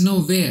thing. There is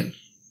no where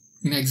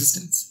in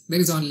existence. There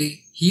is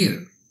only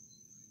here.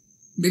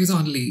 There is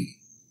only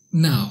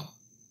now.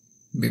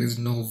 There is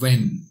no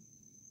when.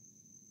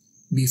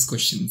 These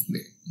questions,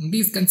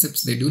 these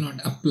concepts, they do not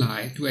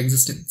apply to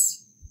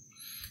existence.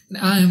 And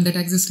I am that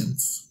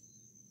existence.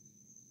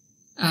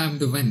 I am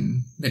the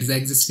one that is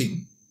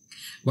existing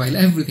while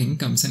everything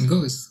comes and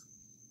goes.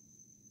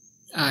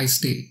 I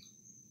stay.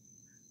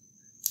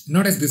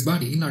 Not as this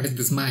body, not as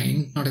this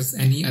mind, not as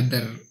any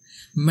other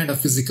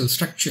metaphysical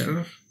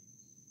structure.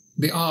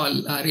 They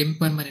all are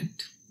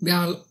impermanent. They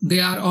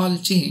are all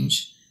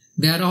change.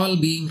 They are all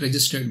being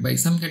registered by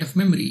some kind of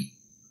memory.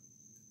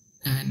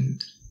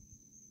 And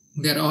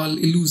they are all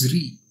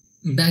illusory.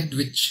 That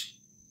which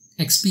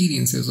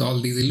experiences all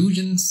these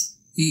illusions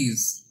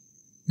is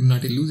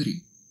not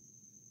illusory.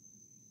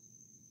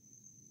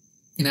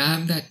 And I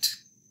am that.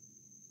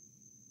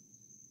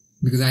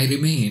 Because I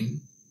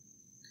remain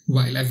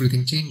while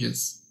everything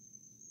changes.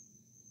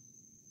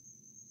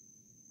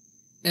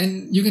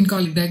 And you can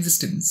call it the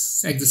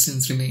existence.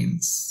 Existence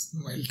remains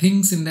while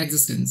things in the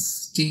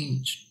existence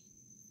change.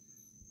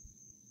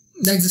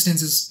 The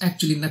existence is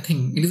actually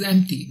nothing. It is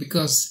empty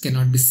because it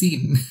cannot be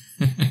seen.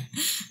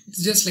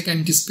 It's just like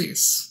empty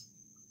space.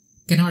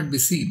 Cannot be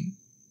seen.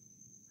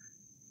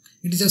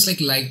 It is just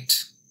like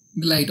light.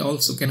 The light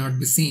also cannot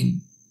be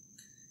seen.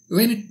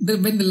 When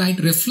the light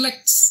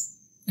reflects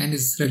and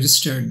is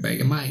registered by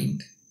a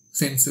mind,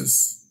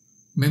 senses,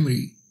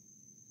 memory,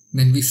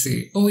 then we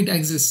say, oh, it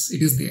exists,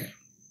 it is there.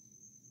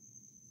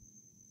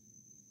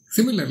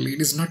 Similarly,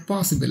 it is not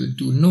possible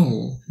to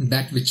know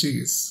that which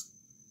is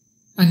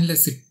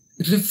unless it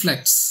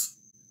reflects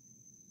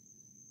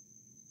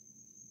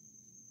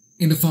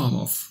in the form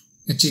of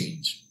a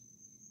change.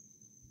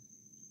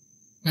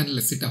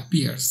 unless it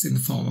appears in the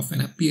form of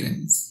an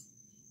appearance.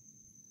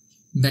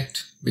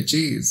 That which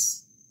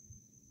is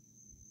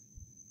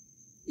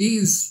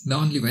the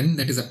only one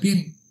that is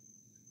appearing.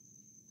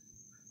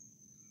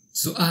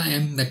 So I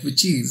am that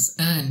which is,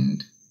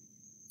 and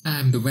I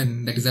am the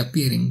one that is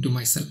appearing to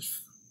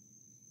myself.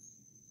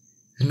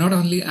 And not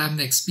only I am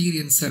the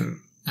experiencer,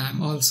 I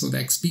am also the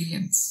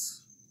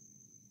experience.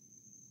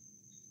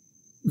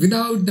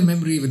 Without the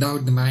memory,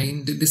 without the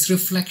mind, this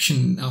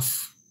reflection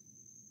of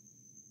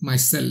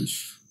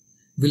myself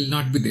will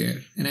not be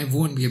there, and I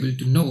won't be able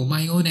to know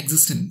my own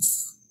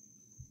existence.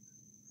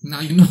 Now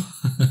you know.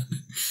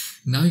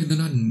 Now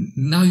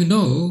you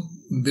know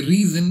the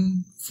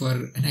reason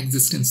for an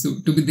existence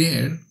to be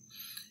there,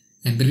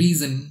 and the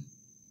reason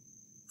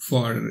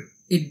for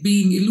it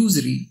being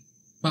illusory,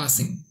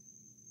 passing,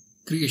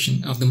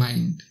 creation of the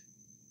mind.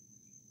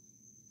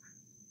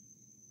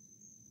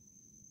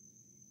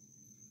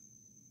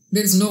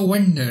 There is no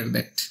wonder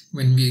that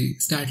when we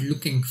start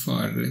looking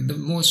for the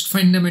most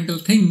fundamental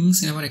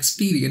things in our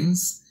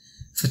experience,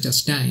 such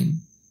as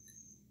time,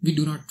 we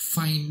do not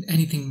find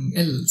anything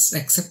else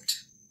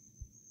except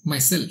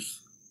myself.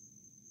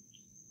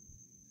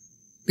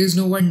 There is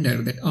no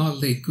wonder that all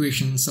the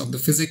equations of the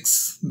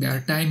physics, they are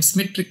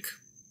time-symmetric.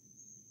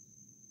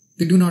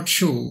 They do not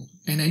show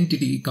an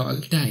entity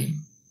called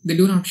time. They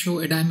do not show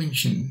a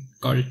dimension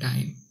called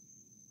time.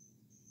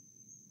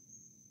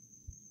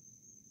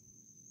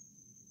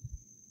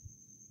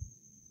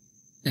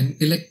 An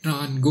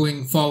electron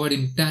going forward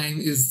in time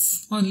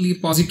is only a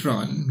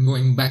positron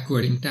going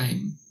backward in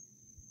time.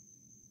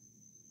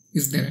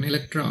 Is there an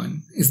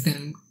electron? Is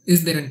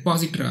there a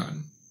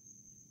positron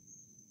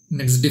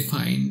that is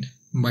defined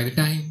by the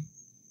time?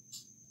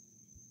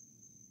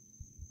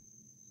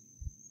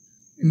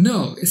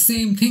 No,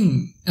 same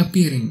thing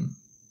appearing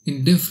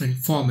in different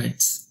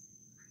formats.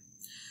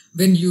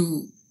 When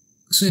you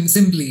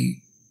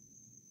simply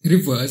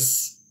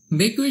reverse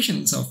the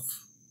equations of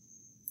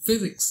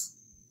physics,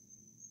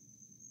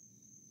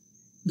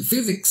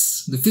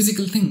 the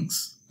physical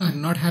things are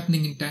not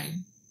happening in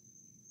time.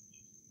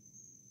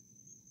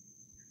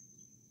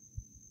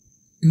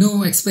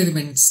 No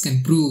experiments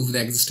can prove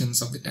the existence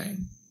of the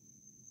time.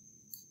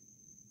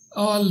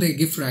 All they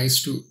give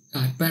rise to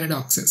are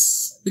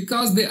paradoxes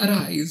because they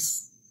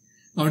arise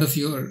out of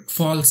your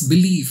false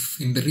belief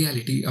in the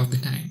reality of the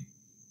time.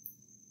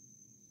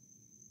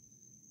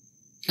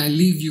 I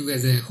leave you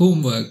as a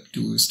homework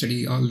to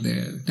study all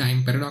the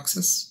time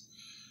paradoxes.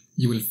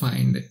 You will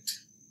find that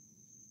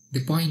they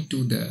point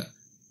to the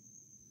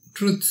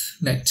truth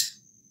that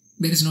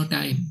there is no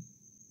time.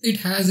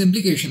 It has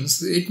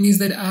implications. It means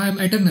that I am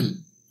eternal.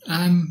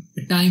 I am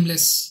a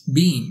timeless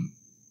being.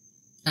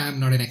 I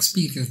am not an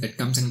experience that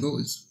comes and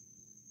goes.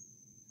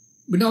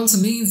 But it also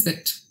means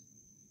that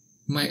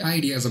my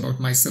ideas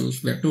about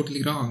myself were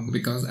totally wrong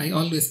because I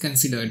always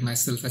considered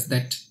myself as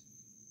that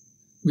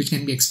which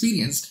can be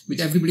experienced,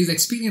 which everybody is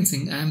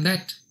experiencing. I am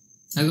that.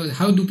 Otherwise,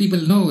 how do people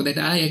know that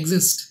I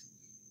exist?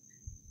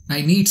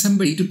 I need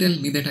somebody to tell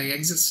me that I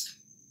exist.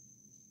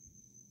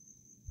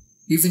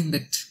 Isn't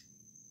that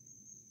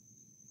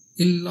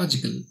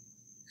illogical?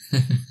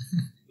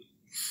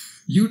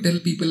 You tell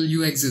people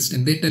you exist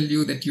and they tell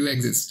you that you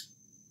exist.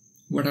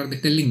 What are they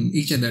telling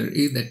each other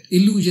is that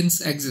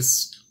illusions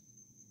exist.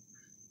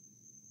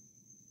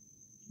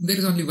 There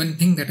is only one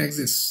thing that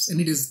exists, and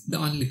it is the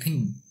only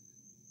thing.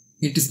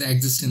 It is the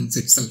existence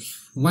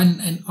itself, one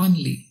and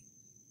only.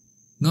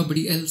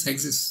 Nobody else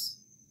exists.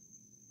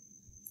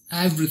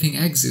 Everything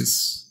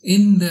exists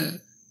in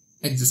the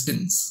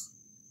existence,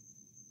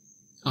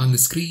 on the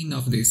screen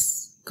of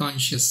this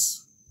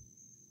conscious,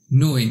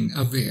 knowing,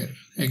 aware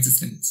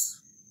existence.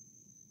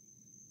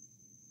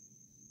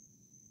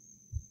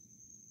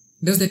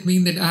 Does that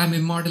mean that I am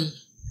immortal?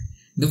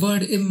 The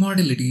word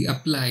immortality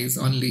applies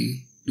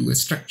only to a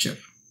structure.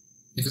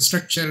 If a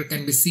structure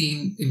can be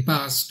seen in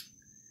past,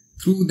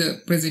 through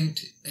the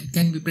present, and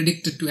can be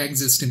predicted to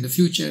exist in the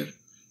future,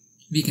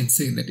 we can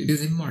say that it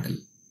is immortal.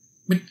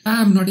 But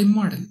I am not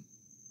immortal.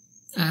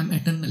 I am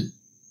eternal.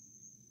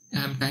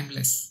 I am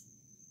timeless.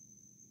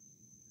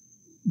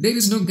 There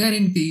is no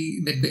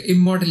guarantee that the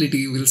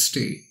immortality will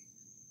stay.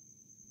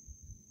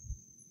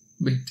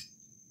 But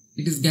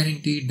it is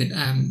guaranteed that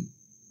I am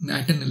the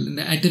eternal, and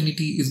the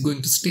eternity is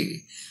going to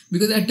stay.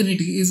 Because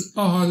eternity is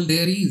all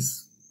there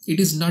is. It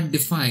is not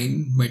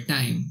defined by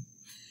time.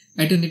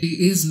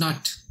 Eternity is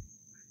not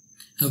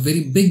a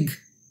very big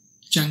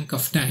chunk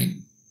of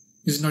time.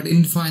 It is not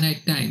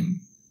infinite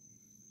time.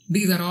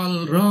 These are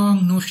all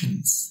wrong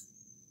notions.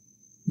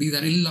 These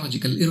are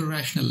illogical,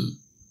 irrational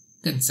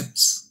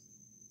concepts.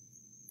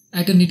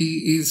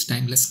 Eternity is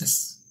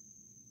timelessness,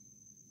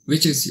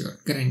 which is your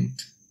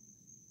current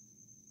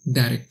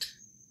direct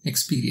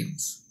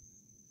experience.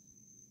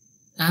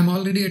 I am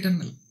already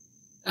eternal.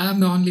 I am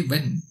the only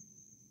one.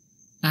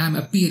 I am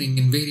appearing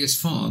in various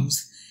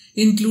forms,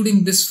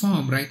 including this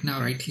form right now,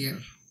 right here,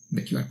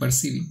 that you are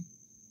perceiving.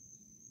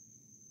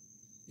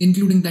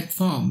 Including that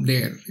form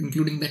there,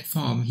 including that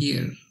form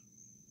here.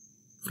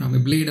 From a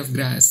blade of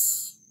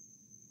grass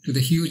to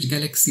the huge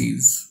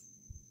galaxies,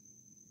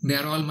 They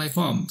are all my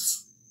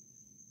forms.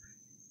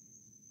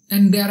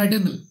 And they are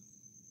eternal.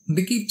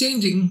 They keep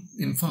changing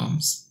in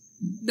forms.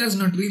 Does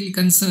not really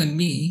concern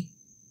me.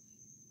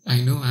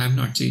 I know I am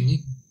not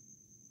changing.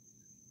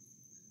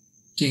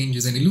 Change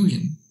is an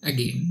illusion.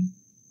 Again,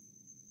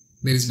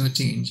 there is no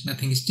change.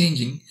 Nothing is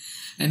changing.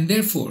 And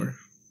therefore,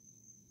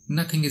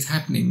 nothing is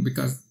happening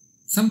because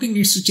something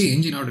needs to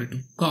change in order to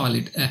call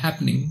it a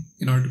happening,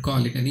 in order to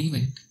call it an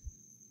event.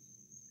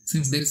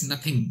 Since there is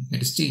nothing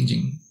that is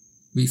changing,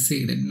 we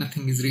say that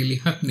nothing is really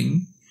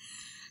happening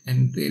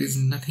and there is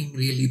nothing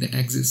really that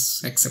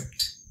exists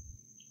except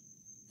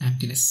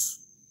emptiness.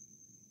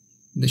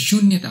 The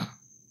shunyata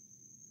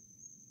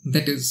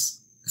that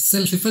is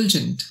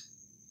self-effulgent,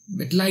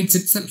 that lights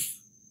itself.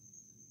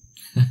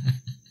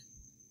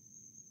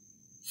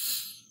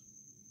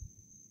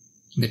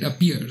 That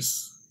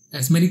appears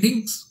as many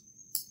things.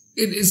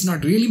 It is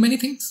not really many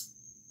things.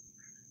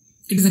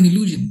 It is an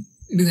illusion.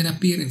 It is an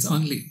appearance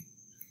only.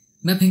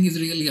 Nothing is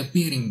really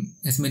appearing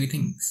as many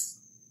things.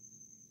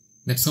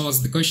 That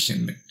solves the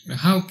question, that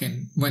how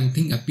can one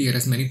thing appear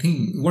as many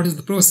things? What is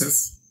the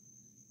process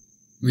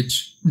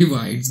which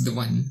divides the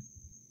one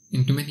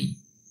into many?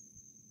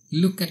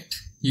 Look at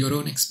your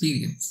own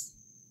experience.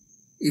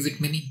 Is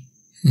it many?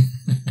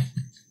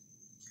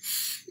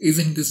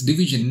 Isn't this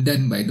division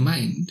done by the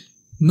mind?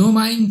 No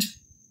mind,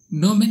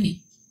 no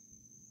many.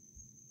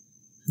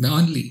 The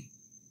only.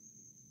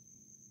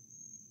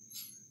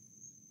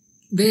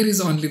 There is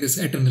only this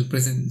eternal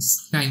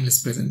presence,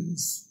 timeless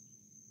presence.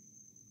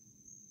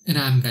 And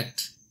I am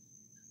that.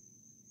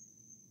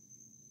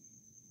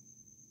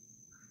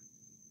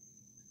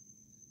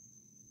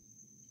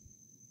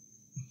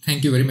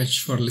 Thank you very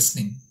much for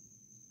listening.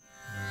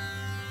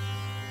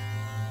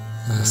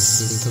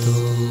 Asato